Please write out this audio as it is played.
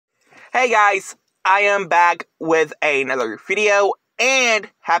Hey guys, I am back with another video, and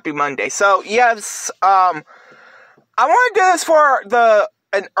happy Monday. So yes, I want to do this for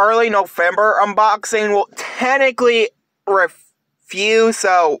an early November unboxing. Well, technically review,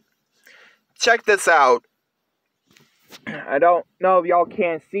 so check this out. I don't know if y'all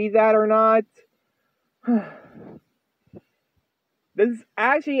can see that or not. This is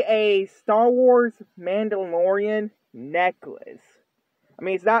actually a Star Wars Mandalorian necklace. I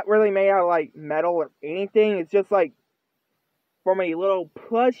mean, it's not really made out of, like, metal or anything. It's just, like, from a little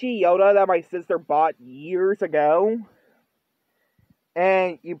plushy Yoda that my sister bought years ago.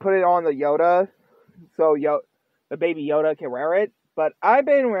 And you put it on the Yoda, so the baby Yoda can wear it. But I've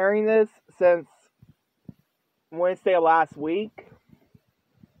been wearing this since Wednesday of last week.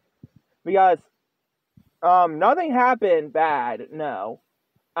 Because, nothing happened bad, no.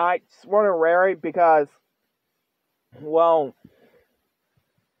 I just want to wear it because, well,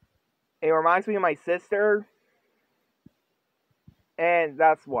 it reminds me of my sister, and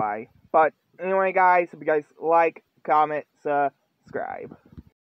that's why. But anyway, guys, if you guys like, comment, subscribe.